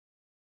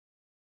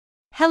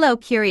Hello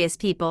curious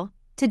people,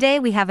 today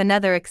we have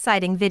another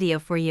exciting video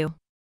for you.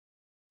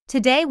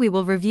 Today we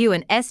will review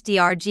an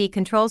SDRG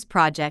Controls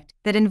project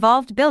that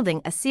involved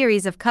building a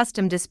series of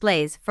custom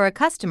displays for a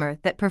customer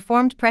that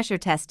performed pressure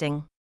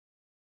testing.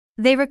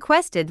 They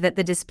requested that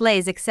the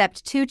displays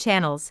accept 2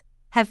 channels,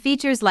 have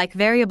features like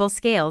variable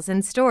scales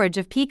and storage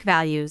of peak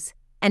values,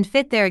 and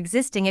fit their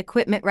existing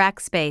equipment rack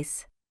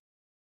space.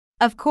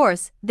 Of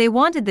course, they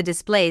wanted the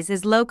displays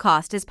as low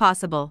cost as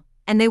possible,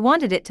 and they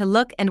wanted it to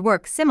look and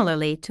work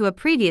similarly to a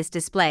previous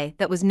display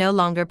that was no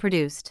longer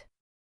produced.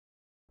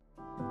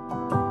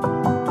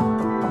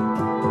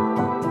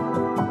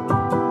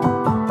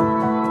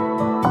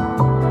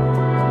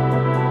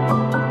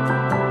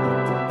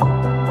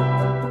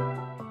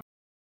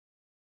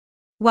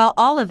 While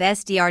all of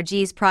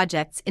SDRG's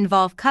projects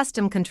involve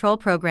custom control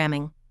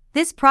programming,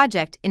 this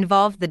project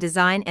involved the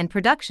design and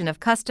production of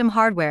custom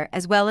hardware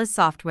as well as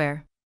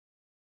software.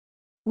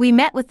 We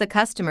met with the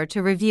customer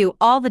to review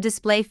all the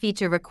display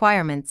feature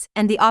requirements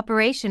and the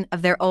operation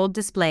of their old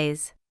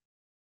displays.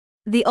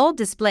 The old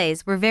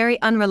displays were very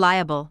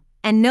unreliable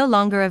and no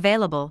longer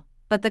available,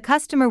 but the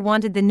customer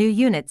wanted the new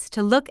units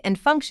to look and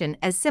function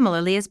as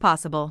similarly as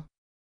possible.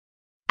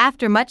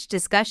 After much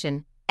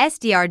discussion,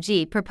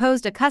 SDRG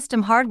proposed a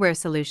custom hardware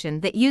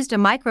solution that used a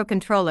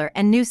microcontroller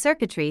and new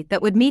circuitry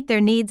that would meet their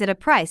needs at a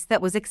price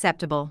that was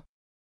acceptable.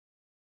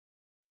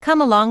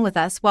 Come along with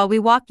us while we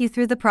walk you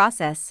through the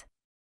process.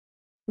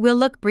 We'll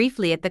look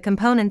briefly at the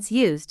components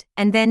used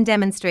and then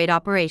demonstrate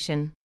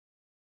operation.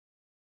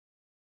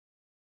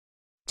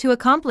 To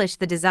accomplish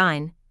the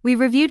design, we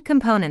reviewed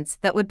components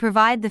that would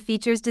provide the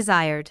features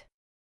desired.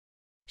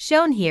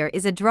 Shown here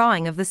is a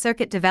drawing of the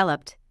circuit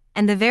developed,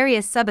 and the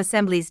various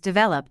sub-assemblies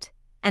developed,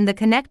 and the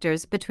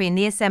connectors between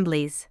the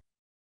assemblies.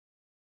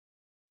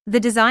 The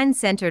design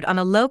centered on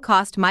a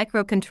low-cost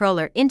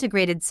microcontroller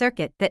integrated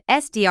circuit that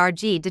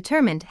SDRG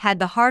determined had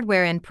the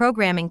hardware and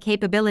programming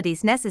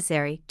capabilities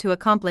necessary to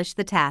accomplish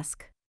the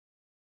task.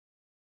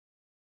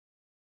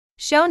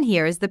 Shown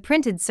here is the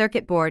printed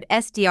circuit board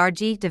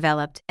SDRG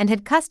developed and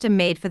had custom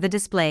made for the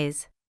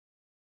displays.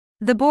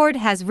 The board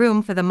has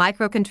room for the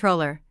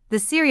microcontroller, the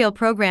serial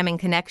programming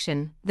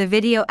connection, the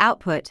video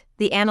output,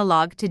 the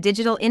analog to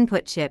digital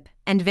input chip,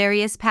 and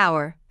various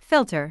power,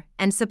 filter,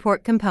 and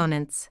support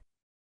components.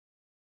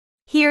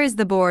 Here is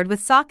the board with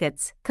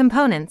sockets,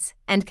 components,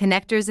 and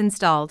connectors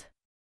installed.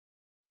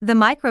 The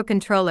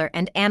microcontroller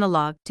and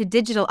analog to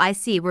digital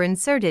IC were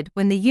inserted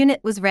when the unit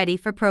was ready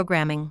for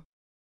programming.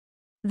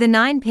 The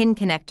 9-pin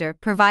connector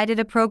provided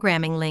a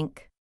programming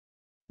link.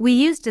 We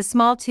used a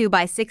small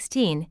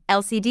 2x16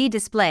 LCD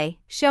display,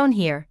 shown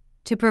here,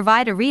 to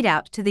provide a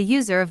readout to the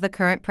user of the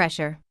current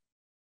pressure.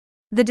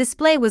 The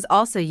display was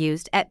also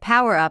used at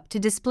power up to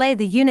display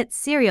the unit's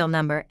serial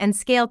number and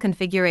scale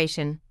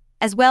configuration,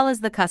 as well as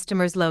the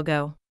customer's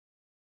logo.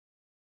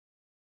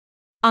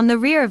 On the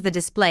rear of the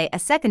display, a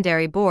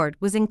secondary board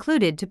was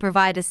included to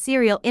provide a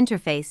serial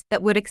interface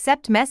that would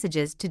accept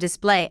messages to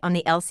display on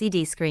the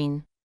LCD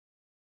screen.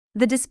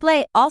 The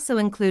display also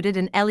included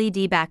an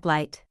LED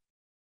backlight.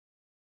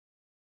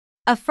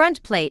 A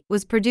front plate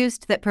was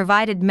produced that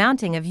provided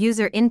mounting of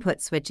user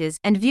input switches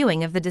and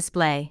viewing of the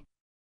display.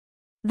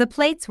 The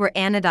plates were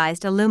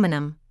anodized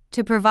aluminum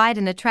to provide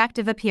an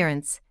attractive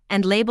appearance,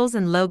 and labels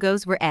and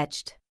logos were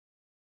etched.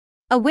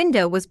 A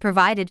window was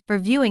provided for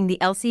viewing the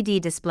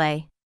LCD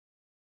display.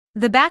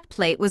 The back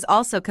plate was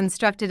also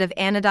constructed of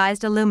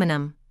anodized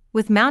aluminum,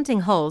 with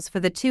mounting holes for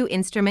the 2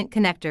 instrument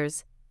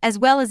connectors, as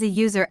well as a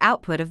user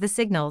output of the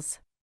signals.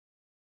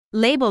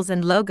 Labels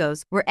and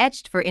logos were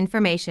etched for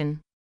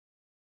information.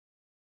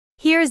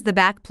 Here is the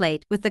back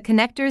plate with the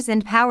connectors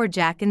and power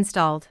jack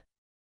installed.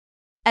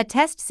 A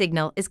test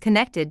signal is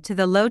connected to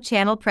the low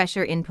channel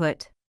pressure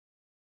input.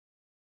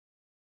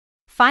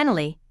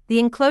 Finally, the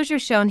enclosure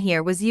shown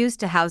here was used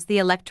to house the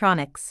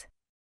electronics.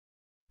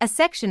 A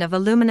section of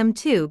aluminum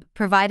tube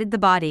provided the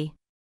body.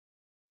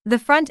 The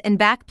front and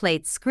back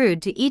plates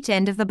screwed to each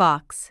end of the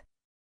box.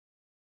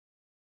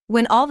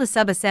 When all the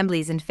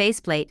sub-assemblies and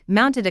faceplate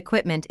mounted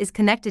equipment is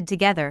connected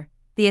together,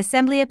 the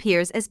assembly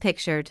appears as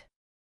pictured.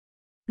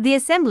 The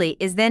assembly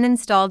is then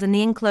installed in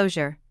the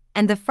enclosure,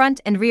 and the front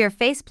and rear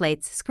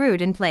faceplates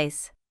screwed in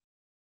place.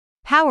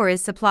 Power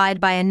is supplied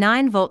by a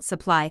 9-volt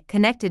supply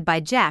connected by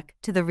jack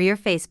to the rear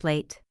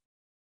faceplate.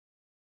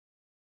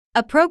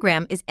 A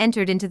program is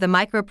entered into the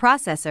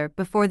microprocessor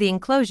before the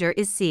enclosure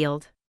is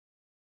sealed.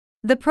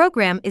 The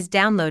program is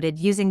downloaded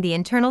using the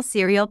internal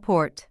serial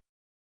port.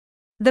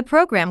 The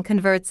program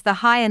converts the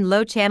high and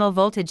low channel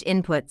voltage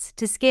inputs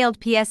to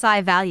scaled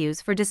PSI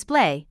values for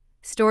display,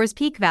 stores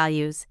peak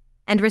values,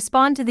 and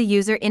respond to the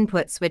user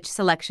input switch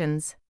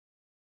selections.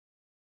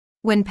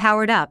 When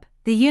powered up,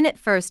 the unit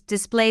first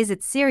displays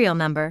its serial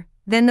number,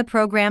 then the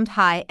programmed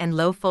high and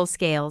low full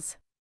scales.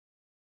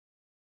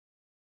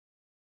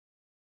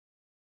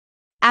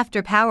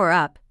 After power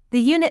up, the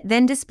unit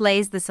then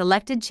displays the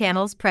selected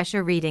channel's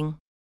pressure reading.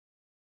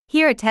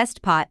 Here a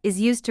test pot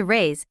is used to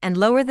raise and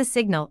lower the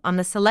signal on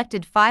the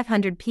selected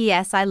 500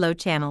 psi low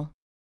channel.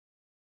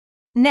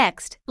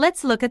 Next,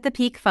 let's look at the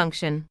peak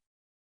function.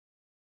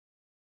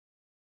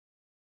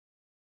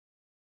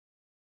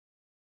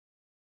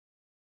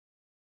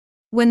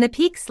 When the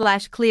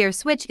peak/clear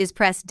switch is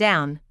pressed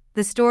down,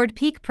 the stored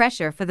peak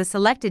pressure for the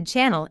selected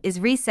channel is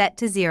reset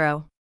to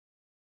 0.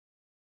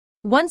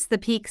 Once the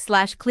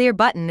peak/clear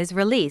button is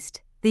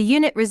released, the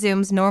unit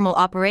resumes normal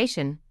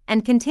operation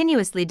and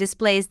continuously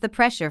displays the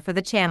pressure for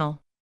the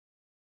channel.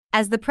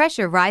 As the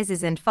pressure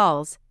rises and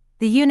falls,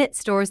 the unit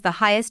stores the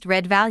highest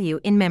read value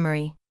in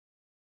memory.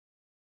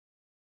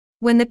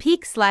 When the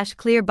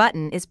peak/clear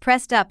button is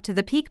pressed up to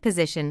the peak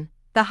position,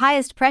 the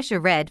highest pressure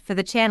read for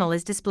the channel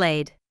is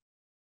displayed.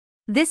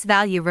 This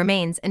value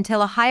remains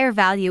until a higher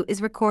value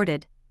is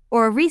recorded,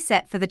 or a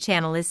reset for the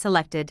channel is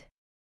selected.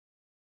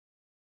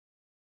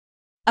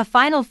 A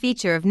final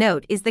feature of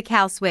note is the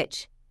cal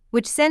switch,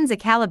 which sends a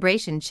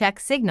calibration check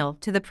signal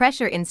to the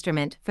pressure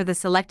instrument for the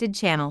selected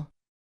channel.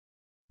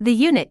 The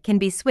unit can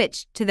be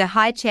switched to the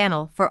high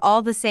channel for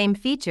all the same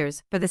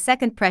features for the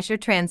second pressure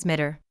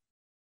transmitter.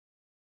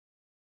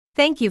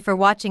 Thank you for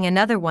watching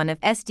another one of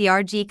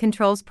SDRG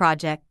Controls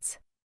projects.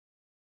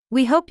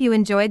 We hope you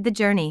enjoyed the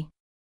journey.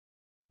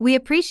 We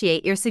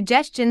appreciate your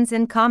suggestions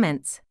and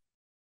comments.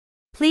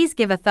 Please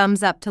give a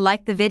thumbs up to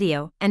like the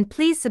video and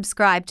please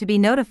subscribe to be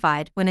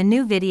notified when a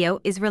new video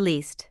is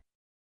released.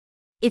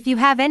 If you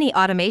have any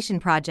automation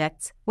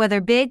projects, whether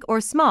big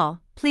or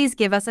small, please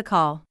give us a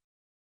call.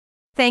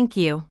 Thank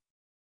you.